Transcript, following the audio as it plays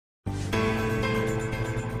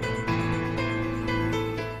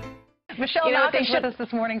Michelle Malkin is with us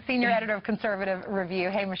this morning, senior editor of Conservative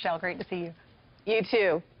Review. Hey, Michelle, great to see you. You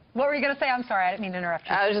too. What were you going to say? I'm sorry, I didn't mean to interrupt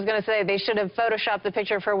you. I was just going to say they should have photoshopped the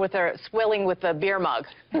picture of her with her swilling with the beer mug.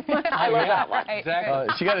 I love that one.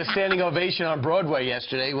 Exactly. She got a standing ovation on Broadway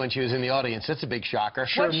yesterday when she was in the audience. That's a big shocker.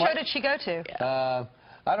 What show did she go to?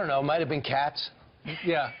 I don't know. Might have been Cats.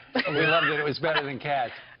 Yeah, we loved it. It was better than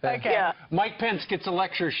Cats. Okay. Yeah. Mike Pence gets a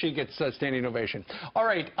lecture. She gets a standing ovation. All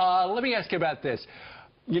right. Let me ask you about this.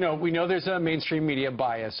 You know, we know there's a mainstream media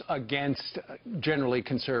bias against generally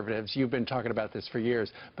conservatives. You've been talking about this for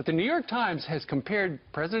years. But the New York Times has compared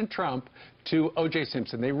President Trump to O.J.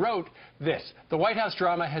 Simpson. They wrote this: the White House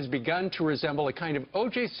drama has begun to resemble a kind of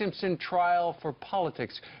O.J. Simpson trial for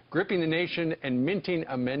politics, gripping the nation and minting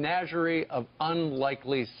a menagerie of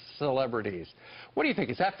unlikely celebrities. What do you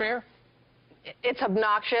think? Is that fair? It's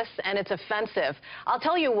obnoxious and it's offensive. I'll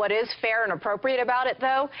tell you what is fair and appropriate about it,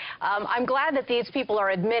 though. I'm glad that these people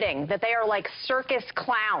are admitting that they are like circus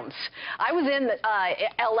clowns. I was in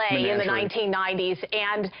L.A. in the 1990s,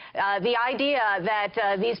 and the idea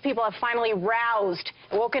that these people have finally roused,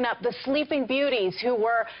 woken up the sleeping beauties who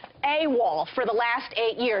were AWOL for the last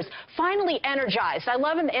 8 years, finally energized. I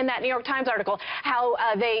love in that New York Times article how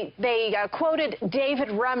they quoted David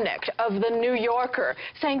Remnick of The New Yorker,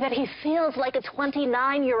 saying that he feels like a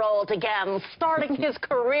 29-year-old again, starting his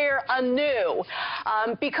career anew.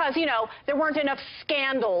 Because, you know, there weren't enough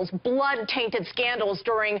scandals, blood-tainted scandals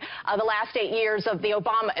during the last 8 years of the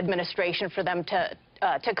Obama administration for them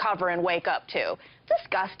to cover and wake up to.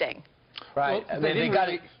 Disgusting. Right. Well,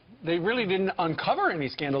 they really didn't uncover any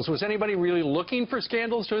scandals. Was anybody really looking for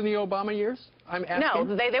scandals during the Obama years? I'm asking.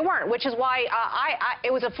 No, they weren't, which is why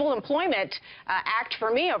it was a full employment act for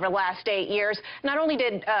me over the last 8 years. Not only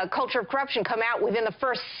did Culture of Corruption come out within the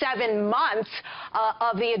first 7 months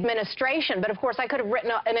of the administration, but of course I could have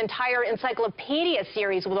written an entire encyclopedia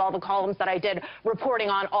series with all the columns that I did reporting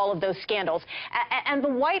on all of those scandals. And the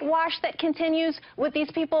whitewash that continues with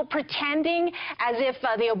these people pretending as if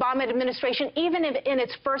the Obama administration, even if in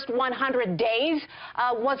its first 100 days,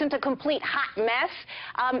 wasn't a complete hot mess.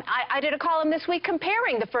 I did a column this week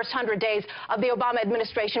comparing the first 100 days of the Obama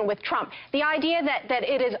administration with Trump. The idea that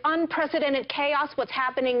it is unprecedented chaos what's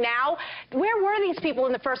happening now. Where were these people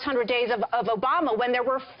in the first 100 days of Obama when there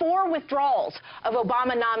were 4 withdrawals of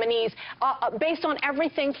Obama nominees based on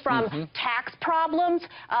everything from tax problems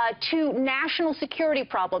to national security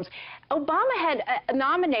problems? Obama had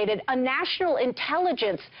nominated a national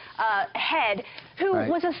intelligence head who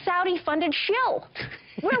was a Saudi-funded shill.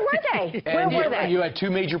 Where were they? Where were they? You had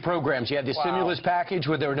 2 major programs. You had the stimulus package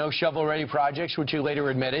where there were no shovel-ready projects, which you later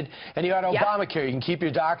admitted, and you had Obamacare. You can keep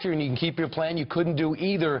your doctor and you can keep your plan. You couldn't do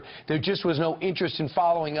either. There just was no interest in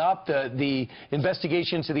following up the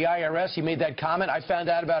investigation to the IRS. He made that comment. I found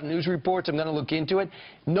out about news reports. I'm going to look into it.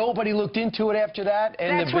 Nobody looked into it after that,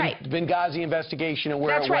 and the Benghazi investigation and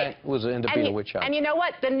where it went was ended up being a witch hunt. And you know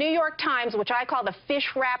what? The New York Times, which I call the fish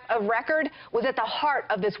wrap of record, was at the heart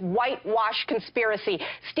of this whitewash conspiracy.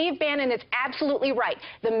 Steve Bannon is absolutely right.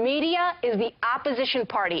 The media is the opposition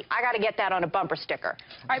party. I got to get that on a bumper sticker.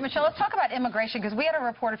 All right, Michelle, let's talk about immigration, because we had a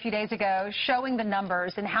report a few days ago showing the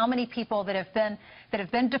numbers and how many people that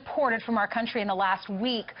have been deported from our country in the last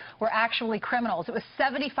week were actually criminals. It was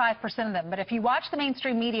 75% of them. But if you watch the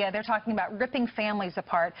mainstream media, they're talking about ripping families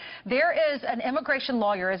apart. There is an immigration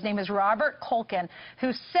lawyer, his name is Robert Malkin,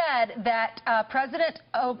 who said that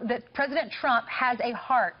President Trump has a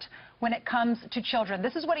heart when it comes to children.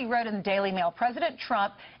 This is what he wrote in the Daily Mail. President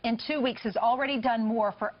Trump, in 2 weeks, has already done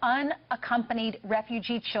more for unaccompanied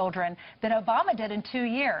refugee children than Obama did in 2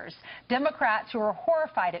 years. Democrats who are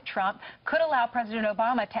horrified at Trump could allow President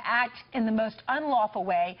Obama to act in the most unlawful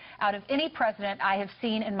way out of any president I have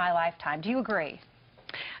seen in my lifetime. Do you agree?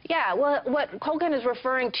 Yeah, well, what Colgan is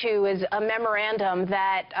referring to is a memorandum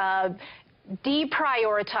that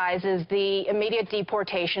deprioritizes the immediate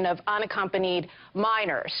deportation of unaccompanied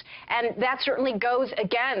minors. And that certainly goes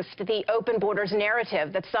against the open borders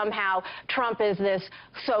narrative that somehow Trump is this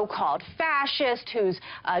so-called fascist who's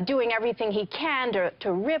doing everything he can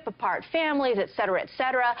to rip apart families, et cetera, et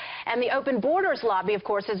cetera. And the open borders lobby, of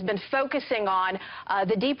course, has been focusing on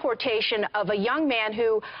the deportation of a young man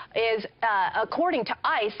who is, according to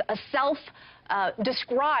ICE, a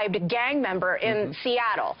described gang member in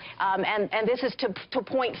Seattle. And this is to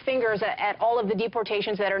point fingers at all of the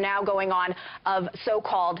deportations that are now going on of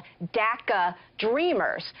so-called DACA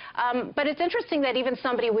dreamers. But it's interesting that even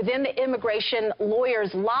somebody within the immigration lawyers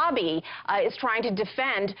lobby is trying to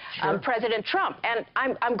defend President Trump. And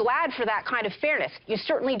I'm glad for that kind of fairness. You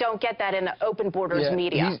certainly don't get that in the open borders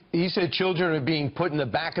media. He said children are being put in the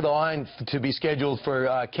back of the line to be scheduled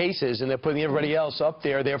for cases, and they're putting everybody else up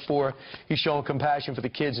there. Therefore, he's showing compassion for the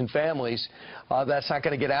kids and families. That's not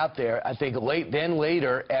going to get out there. I think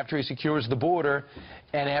later, after he secures the border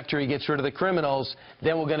and after he gets rid of the criminals,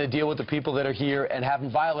 then we're going to deal with the people that are here and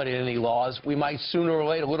haven't violated any laws. We might sooner or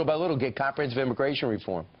later, little by little, get comprehensive immigration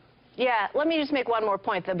reform. Yeah, let me just make one more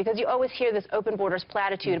point, though, because you always hear this open borders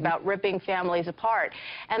platitude about ripping families apart.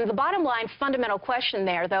 And the bottom line fundamental question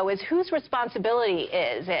there, though, is whose responsibility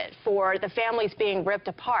is it for the families being ripped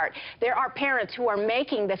apart? There are parents who are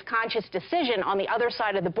making this conscious decision on the other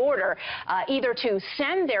side of the border, either to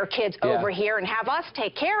send their kids over here and have us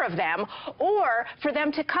take care of them, or for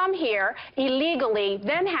them to come here illegally,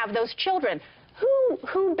 then have those children.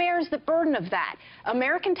 Who bears the burden of that?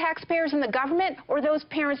 American taxpayers and the government, or those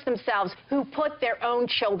parents themselves who put their own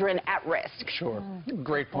children at risk? Sure.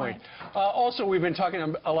 Great point. Also, we've been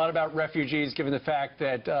talking a lot about refugees, given the fact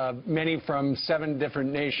that many from 7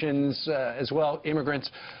 different nations, as well, immigrants,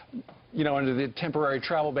 you know, under the temporary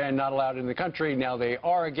travel ban, not allowed in the country. Now they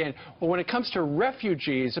are again. Well, when it comes to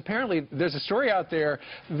refugees, apparently there's a story out there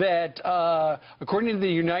that, according to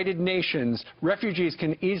the United Nations, refugees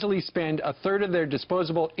can easily spend 1/3 of their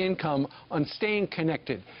disposable income on staying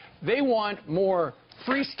connected. They want more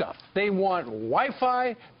free stuff. They want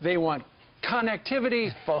Wi-Fi. They want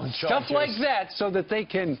connectivity, stuff like that, so that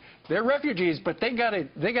they're refugees, but they gotta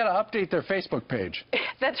update their Facebook page.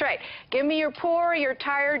 That's right. Give me you're poor, you're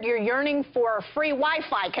tired, you're yearning for a free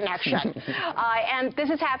Wi-Fi connection. And this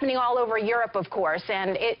is happening all over Europe, of course,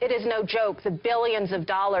 and it is no joke, the billions of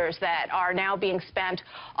dollars that are now being spent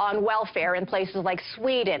on welfare in places like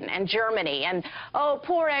Sweden and Germany. And, oh,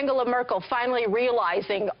 poor Angela Merkel finally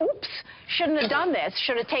realizing, oops, shouldn't have done this,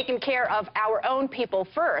 should have taken care of our own people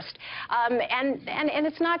first. And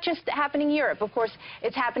it's not just happening in Europe. Of course,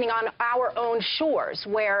 it's happening on our own shores,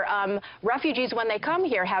 where refugees, when they come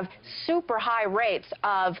here, have super high rates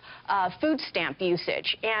of food stamp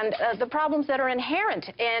usage, and the problems that are inherent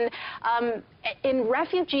in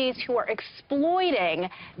refugees who are exploiting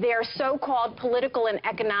their so-called political and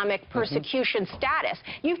economic persecution status.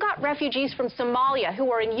 You've got refugees from Somalia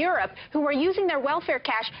who are in Europe who are using their welfare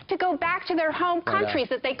cash to go back to their home countries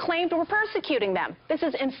that they claimed were persecuting them. This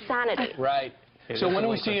is insanity. Right. So when do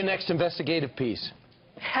we see your next investigative piece?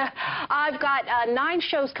 I've got 9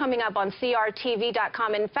 shows coming up on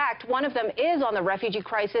crtv.com. In fact, one of them is on the refugee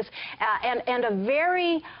crisis and a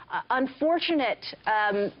very unfortunate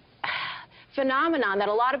phenomenon that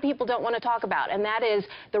a lot of people don't want to talk about, and that is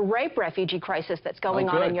the rape refugee crisis that's going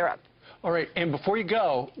on in Europe. All right, and before you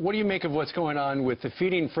go, what do you make of what's going on with the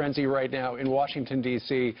feeding frenzy right now in Washington,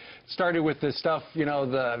 D.C.? Started with the stuff, you know,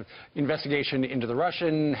 the investigation into the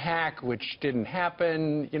Russian hack, which didn't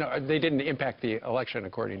happen. You know, they didn't impact the election,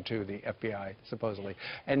 according to the FBI, supposedly.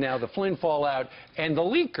 And now the Flynn fallout and the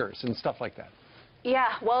leakers and stuff like that. Yeah,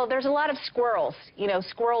 well, there's a lot of squirrels, you know,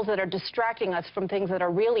 squirrels that are distracting us from things that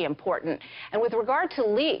are really important. And with regard to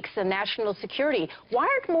leaks and national security, why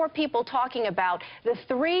aren't more people talking about the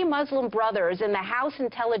 3 Muslim brothers in the House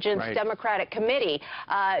Intelligence Democratic Committee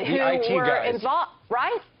who were involved,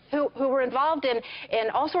 who were involved in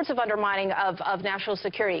all sorts of undermining of national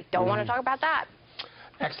security? Don't want to talk about that.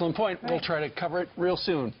 Excellent point. We'll try to cover it real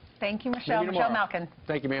soon. Thank you, Michelle. Michelle Malkin.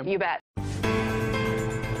 Thank you, ma'am. You bet.